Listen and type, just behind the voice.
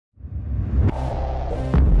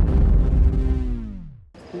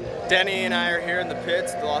Denny and I are here in the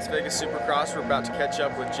pits at the Las Vegas Supercross. We're about to catch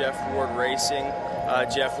up with Jeff Ward Racing,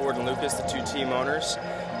 Jeff Ward and Lucas, the two team owners.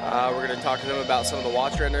 We're going to talk to them about some of the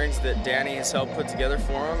watch renderings that Danny has helped put together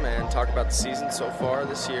for them and talk about the season so far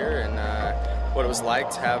this year and what it was like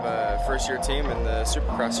to have a first-year team in the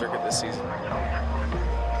Supercross circuit this season.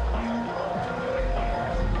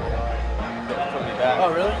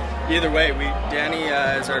 Oh, really? Either way, Danny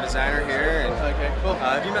is our designer here. And, okay, cool.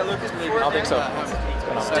 Have you met Lucas before? I don't think so.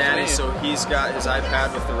 It's Danny, so he's got his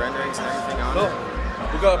iPad with the renderings and everything on it.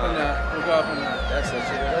 We'll go up and That's you.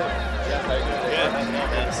 Yeah, how you doing? Yeah.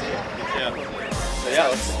 Good to see you. Yeah. So yeah,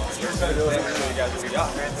 let's show you guys what we got.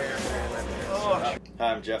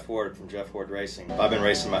 Hi, I'm Jeff Ward from Jeff Ward Racing. I've been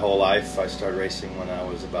racing my whole life. I started racing when I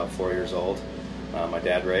was about 4 years old. My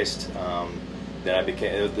dad raced. Then I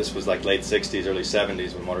became, this was like late 60s, early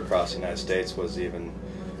 70s when motocross in the United States was even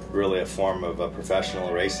really a form of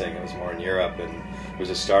professional racing. It was more in Europe and it was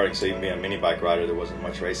just starting, so even being a mini bike rider there wasn't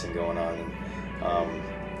much racing going on.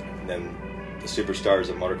 And then the superstars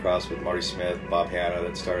of motocross with Marty Smith, Bob Hanna,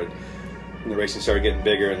 that started, the racing started getting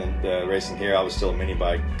bigger, and then the racing here, I was still a mini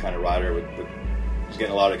bike kind of rider, was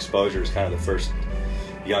getting a lot of exposure. It was kind of the first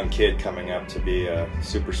young kid coming up to be a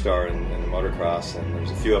superstar in the motocross, and there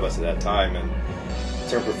was a few of us at that time. And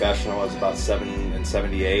turned professional. I was about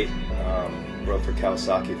 78. Rode for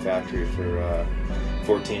Kawasaki factory for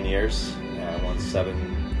 14 years. Won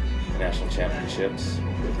 7 national championships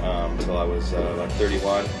until I was like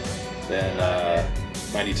 31. Then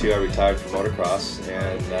 92 I retired from motocross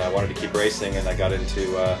and I wanted to keep racing, and I got into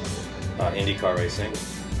IndyCar racing.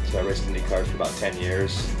 So I raced IndyCars for about 10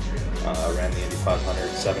 years. I ran the Indy 500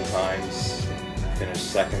 7 times,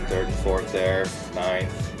 finished 2nd, 3rd, and 4th there,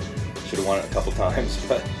 9th. Should have won it a couple times,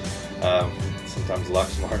 but sometimes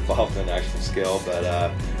luck's more involved than actual skill. But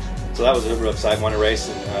so that was a real exciting. Won a race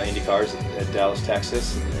in IndyCars at Dallas,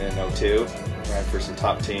 Texas in 02. Ran for some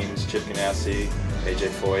top teams, Chip Ganassi, AJ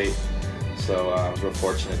Foyt. So I was real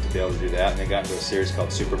fortunate to be able to do that. And then got into a series called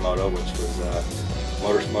Supermoto, which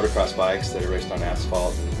was motocross bikes that are raced on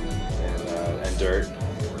asphalt and dirt.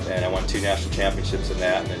 And I won 2 national championships in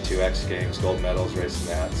that, and then 2 X Games gold medals racing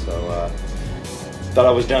that. So thought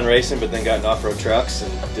I was done racing, but then got into off-road trucks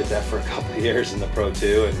and did that for a couple of years in the Pro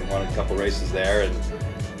 2 and won a couple races there and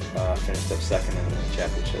finished up 2nd in the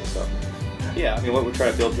championship. So yeah, I mean, what we're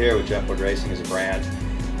trying to build here with Jeff Ward Racing is a brand.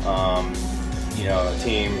 You know, a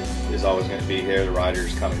team is always going to be here. The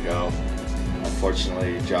riders come and go.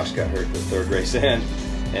 Unfortunately, Josh got hurt the 3rd race in,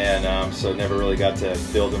 and so never really got to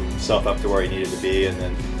build himself up to where he needed to be. And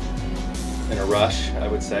then in a rush, I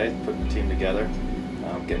would say, putting the team together,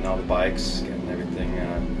 getting all the bikes, getting everything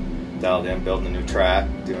dialed in, building a new track,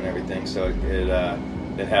 doing everything. So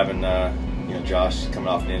it having you know, Josh coming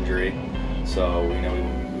off an injury, so you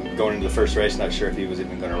know, going into the first race, not sure if he was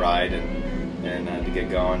even going to ride, and to get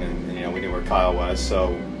going, and you know, we knew where Kyle was,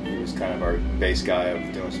 so he was kind of our base guy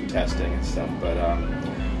of doing some testing and stuff. But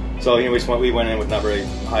so you know, we went in with not very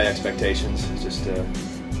high expectations, just to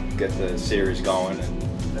get the series going, and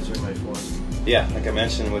that's what we're for. Yeah, like I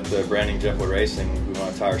mentioned with the branding Jeff Ward Racing, we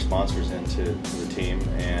want to tie our sponsors into the team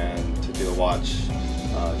and to do a watch,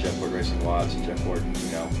 Jeff Ward Racing watch, and Jeff Ward,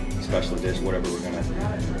 you know, special edition, whatever we're going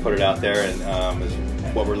to put it out there, and is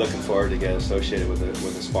what we're looking for to get associated with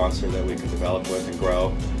a sponsor that we can develop with and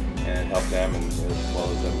grow and help them, and as well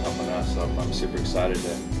as them helping us. So I'm super excited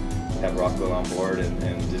to have Rockwell on board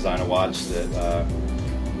and design a watch that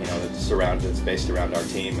you know, that's based around our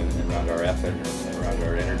team and around our effort and around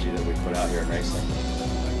our energy that we put out here in racing.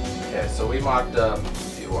 Okay, so we mocked up a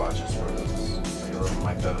few watches for this. A little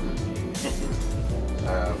mic up.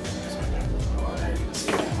 A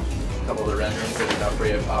couple of the renderings that we got for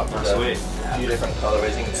you. Offered a few different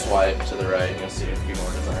colorways. You can swipe to the right, and you'll see a few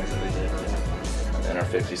more designs that we did. And then our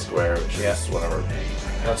 50 square, which is one of our.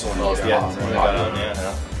 That's one most popular.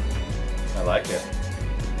 Yeah, I like it.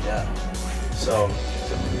 Yeah. So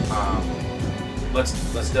let's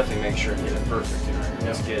definitely make sure and get it perfect. You know,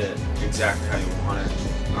 let's get it exactly how you want it.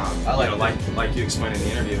 I like you explained in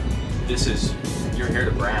the interview. You're here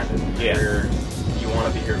to brand, and you want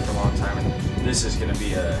to be here for a long time, and this is going to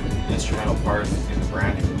be an instrumental part in the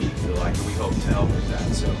branding. We feel like, and we hope to help with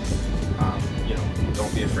that. So you know,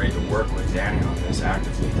 don't be afraid to work with Danny on this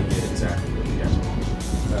actively to get exactly what you guys want.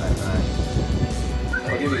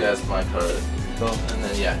 I'll give you guys my card, and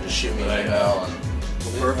then yeah, just shoot me an email.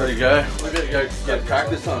 Perfect, guy. We got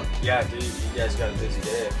practice on. Yeah, dude, you guys got a busy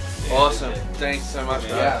day. Awesome. Thanks so much.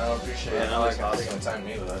 Yeah, I appreciate it. I like taking the time to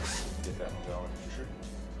meet with us. Get that one going.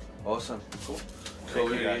 Awesome. Cool. Cool.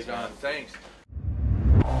 Thanks.